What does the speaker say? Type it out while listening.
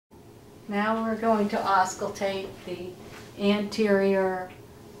Now we're going to auscultate the anterior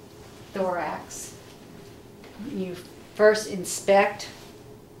thorax. You first inspect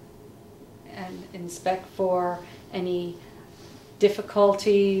for any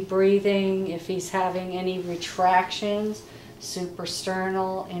difficulty breathing, if he's having any retractions,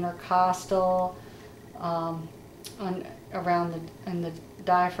 suprasternal, intercostal, in the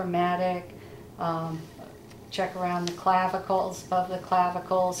diaphragmatic. Check around the clavicles, above the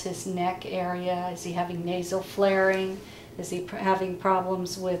clavicles, his neck area. Is he having nasal flaring? Is he having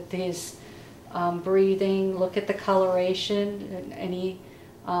problems with his breathing? Look at the coloration, any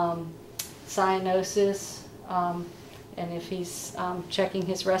cyanosis, and if he's checking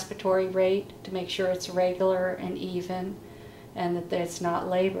his respiratory rate to make sure it's regular and even and that it's not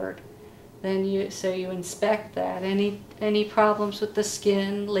labored. Then you inspect that. Any problems with the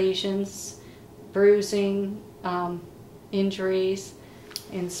skin, lesions, bruising, injuries,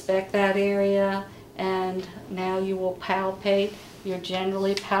 inspect that area, and now you will palpate. You're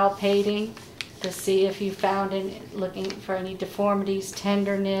generally palpating to see if you found looking for any deformities,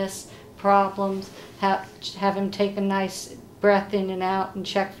 tenderness, problems. Have him take a nice breath in and out and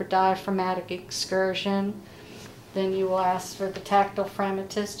check for diaphragmatic excursion. Then you will ask for the tactile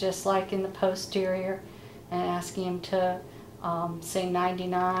fremitus, just like in the posterior, and asking him to say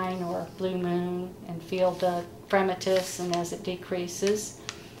 99 or blue moon and feel the fremitus, and as it decreases,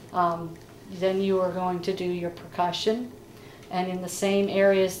 then you are going to do your percussion. And in the same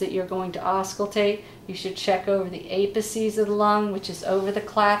areas that you're going to auscultate, you should check over the apices of the lung, which is over the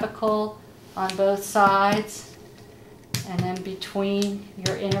clavicle on both sides, and then between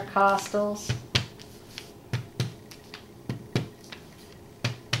your intercostals.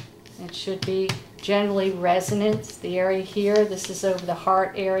 It should be generally resonance. The area here, this is over the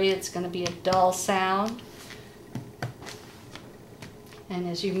heart area, it's going to be a dull sound. And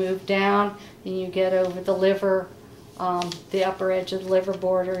as you move down and you get over the liver, the upper edge of the liver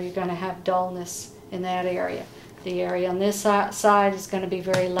border, you're going to have dullness in that area. The area on this side is going to be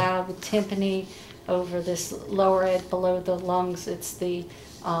very loud with tympany. Over this lower edge below the lungs, it's the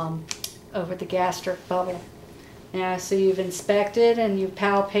over the gastric bubble. Now, so you've inspected and you've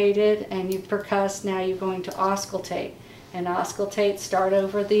palpated and you've percussed. Now you're going to auscultate. And auscultate, start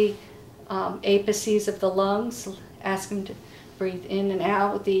over the apices of the lungs. Ask him to breathe in and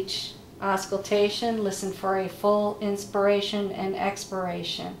out with each auscultation. Listen for a full inspiration and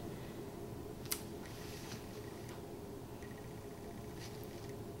expiration.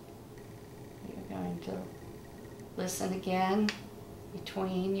 You're going to listen again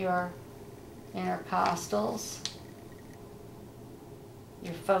between your intercostals.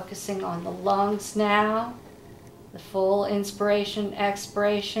 You're focusing on the lungs now, the full inspiration,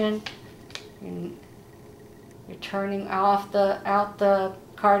 expiration. You're turning off out the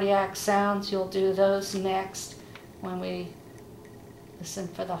cardiac sounds. You'll do those next when we listen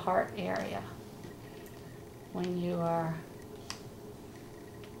for the heart area. When you are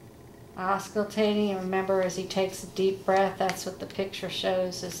auscultating, and remember, as he takes a deep breath, that's what the picture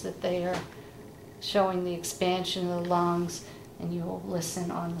shows, is that they are showing the expansion of the lungs, and you will listen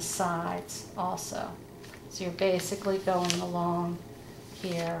on the sides also. So you're basically going along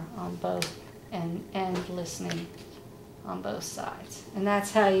here on both and listening on both sides. And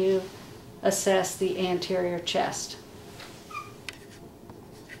that's how you assess the anterior chest.